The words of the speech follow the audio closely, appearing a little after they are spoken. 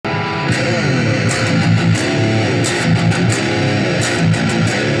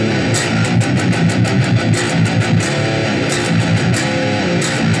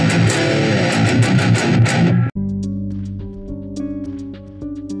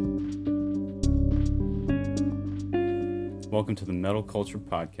Welcome to the Metal Culture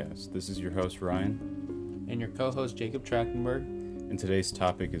Podcast. This is your host, Ryan. And your co-host, Jacob Trachtenberg. And today's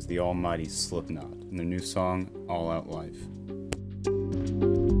topic is the almighty Slipknot and their new song, All Out Life.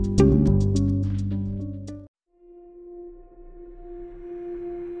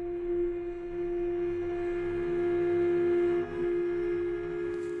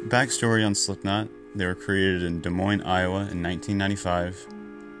 Backstory on Slipknot: they were created in Des Moines, Iowa in 1995.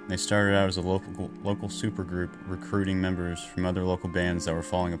 They started out as a local supergroup recruiting members from other local bands that were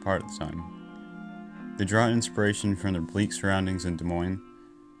falling apart at the time. They draw inspiration from their bleak surroundings in Des Moines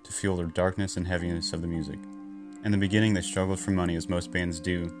to fuel their darkness and heaviness of the music. In the beginning, they struggled for money, as most bands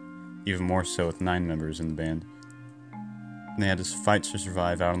do, even more so with 9 members in the band. They had to fight to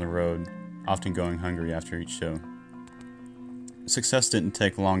survive out on the road, often going hungry after each show. Success didn't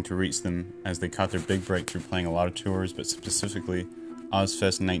take long to reach them, as they caught their big breakthrough playing a lot of tours, but specifically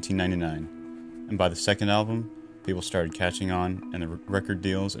Ozzfest in 1999, and by the second album, people started catching on, and the record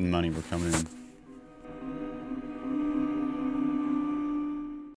deals and money were coming in.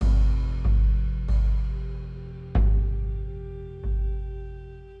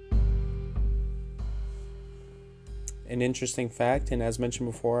 An interesting fact, and as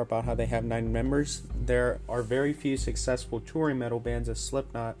mentioned before about how they have 9 members, there are very few successful touring metal bands as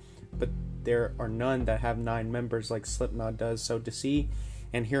Slipknot, but there are none that have 9 members like Slipknot does. So to see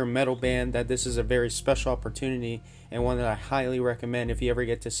and hear a metal band, that this is a very special opportunity and one that I highly recommend if you ever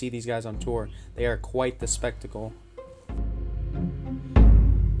get to see these guys on tour. They are quite the spectacle.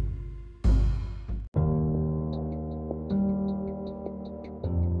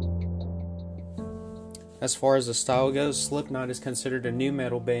 As far as the style goes, Slipknot is considered a new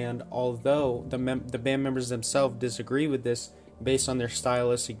metal band, although the band members themselves disagree with this based on their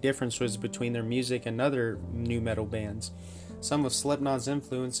stylistic differences between their music and other new metal bands. Some of Slipknot's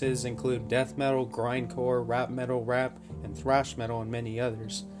influences include death metal, grindcore, rap metal, rap, and thrash metal, and many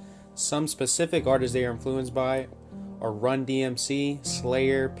others. Some specific artists they are influenced by are Run DMC,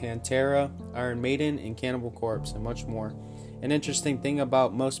 Slayer, Pantera, Iron Maiden, and Cannibal Corpse, and much more. An interesting thing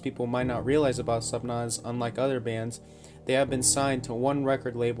about most people might not realize about Slipknot is, unlike other bands, they have been signed to one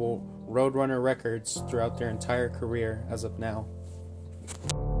record label, Roadrunner Records, throughout their entire career as of now.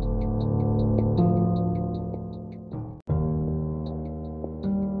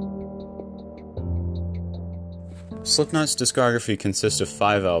 Slipknot's discography consists of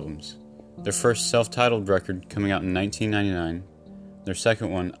 5 albums. Their first self-titled record coming out in 1999, their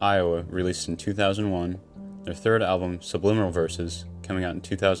second one, Iowa, released in 2001, their third album, Subliminal Verses, coming out in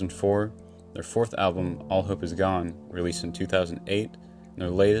 2004, their fourth album, All Hope Is Gone, released in 2008, and their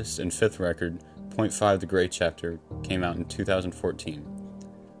latest and 5th record, Point 5 The Gray Chapter, came out in 2014.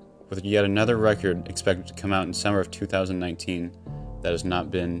 With yet another record expected to come out in summer of 2019 that has not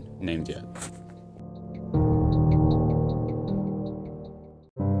been named yet.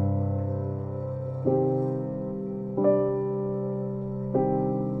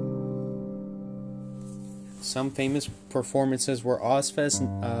 Some famous performances were Ozzfest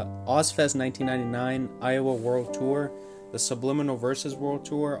 1999, Iowa World Tour, the Subliminal Verses World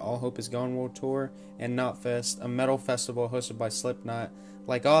Tour, All Hope Is Gone World Tour, and Knotfest, a metal festival hosted by Slipknot,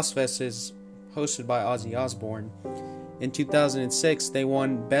 like Ozzfest is hosted by Ozzy Osbourne. In 2006, they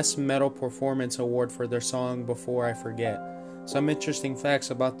won Best Metal Performance Award for their song Before I Forget. Some interesting facts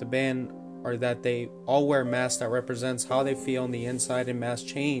about the band are that they all wear masks that represents how they feel on the inside, and masks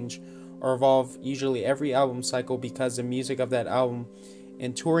change or evolve usually every album cycle because the music of that album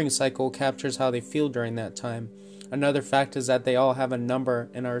and touring cycle captures how they feel during that time. Another fact is that they all have a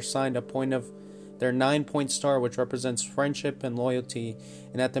number and are assigned a point of their 9-point star, which represents friendship and loyalty,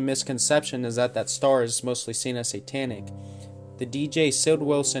 and that the misconception is that that star is mostly seen as satanic. The DJ Sid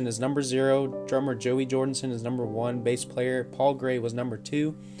Wilson is number 0, drummer Joey Jordison is number 1, bass player Paul Gray was number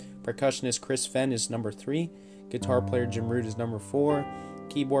 2, percussionist Chris Fenn is number 3, guitar player Jim Root is number 4,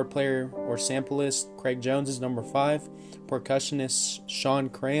 keyboard player or samplist Craig Jones is number 5, percussionist Sean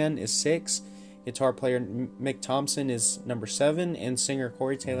Crahan is 6, guitar player Mick Thompson is number 7, and singer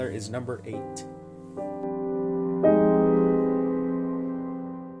Corey Taylor is number 8.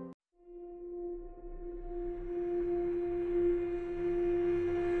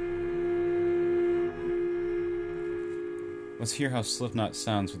 Let's hear how Slipknot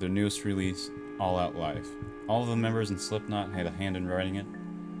sounds with their newest release, All Out Life. All of the members in Slipknot had a hand in writing it.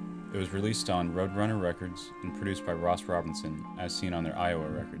 It was released on Roadrunner Records and produced by Ross Robinson, as seen on their Iowa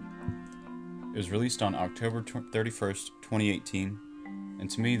record. It was released on October 31st, 2018, and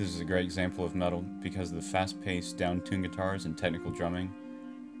to me this is a great example of metal because of the fast-paced, down-tuned guitars and technical drumming,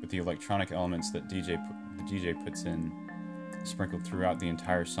 with the electronic elements that the DJ puts in, sprinkled throughout the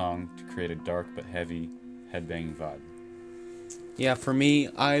entire song to create a dark but heavy, headbanging vibe. Yeah, for me,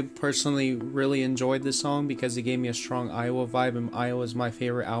 I personally really enjoyed this song because it gave me a strong Iowa vibe, and Iowa is my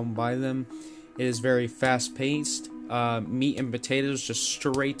favorite album by them. It is very fast paced, meat and potatoes, just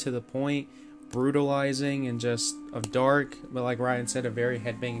straight to the point, brutalizing and just of dark, but like Ryan said, a very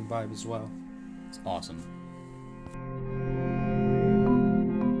headbanging vibe as well. It's awesome.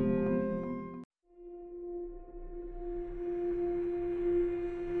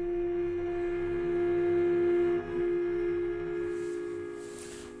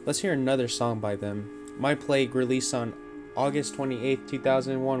 Let's hear another song by them. My Plague, released on August 28th,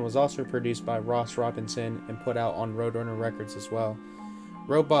 2001, was also produced by Ross Robinson and put out on Roadrunner Records as well.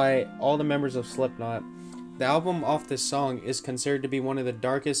 Wrote by all the members of Slipknot. The album off this song is considered to be one of the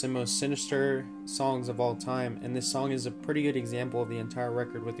darkest and most sinister songs of all time, and this song is a pretty good example of the entire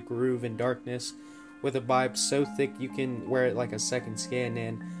record with the groove and darkness, with a vibe so thick you can wear it like a second skin.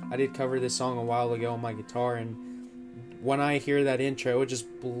 And I did cover this song a while ago on my guitar, and when I hear that intro, it just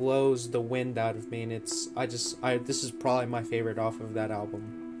blows the wind out of me, and this is probably my favorite off of that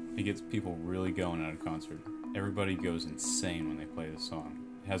album. It gets people really going at a concert. Everybody goes insane when they play this song.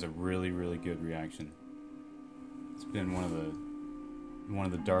 It has a really, really good reaction. It's been one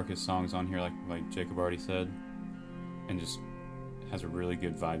of the darkest songs on here, like Jacob already said, and just has a really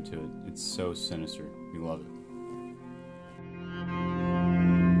good vibe to it. It's so sinister. We love it.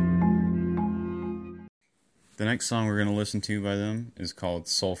 The next song we're going to listen to by them is called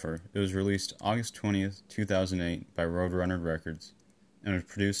Sulphur. It was released August 20th, 2008 by Roadrunner Records and was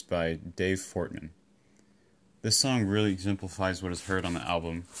produced by Dave Fortman. This song really exemplifies what is heard on the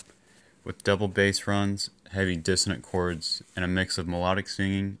album, with double bass runs, heavy dissonant chords, and a mix of melodic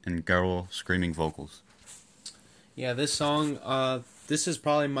singing and guttural screaming vocals. Yeah, this song, this is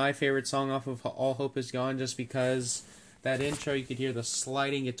probably my favorite song off of All Hope Is Gone, just because that intro, you could hear the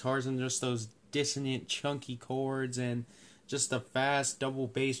sliding guitars and just those dissonant, chunky chords, and just the fast double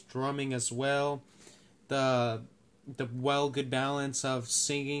bass drumming as well. The good balance of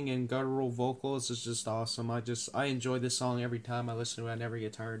singing and guttural vocals is just awesome. I enjoy this song every time I listen to it. I never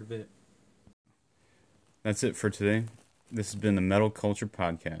get tired of it. That's it for today. This has been the Metal Culture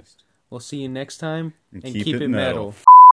Podcast. We'll see you next time, And and keep keep it it metal. metal.